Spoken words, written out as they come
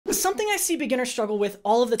Something I see beginners struggle with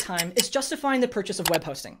all of the time is justifying the purchase of web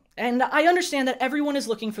hosting. And I understand that everyone is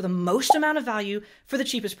looking for the most amount of value for the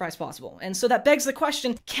cheapest price possible. And so that begs the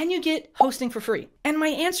question, can you get hosting for free? And my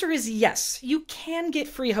answer is yes, you can get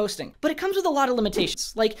free hosting, but it comes with a lot of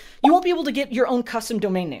limitations. Like, you won't be able to get your own custom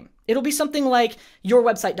domain name. It'll be something like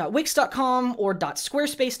yourwebsite.wix.com or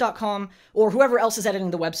 .squarespace.com or whoever else is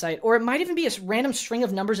editing the website, or it might even be a random string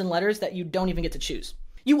of numbers and letters that you don't even get to choose.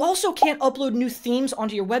 You also can't upload new themes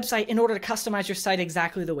onto your website in order to customize your site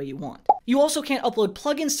exactly the way you want. You also can't upload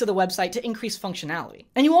plugins to the website to increase functionality.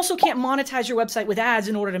 And you also can't monetize your website with ads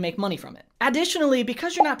in order to make money from it. Additionally,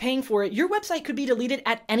 because you're not paying for it, your website could be deleted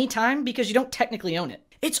at any time because you don't technically own it.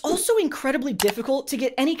 It's also incredibly difficult to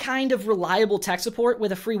get any kind of reliable tech support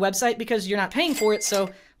with a free website because you're not paying for it,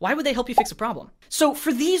 so why would they help you fix a problem? So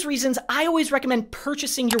for these reasons, I always recommend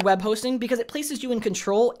purchasing your web hosting because it places you in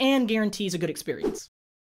control and guarantees a good experience.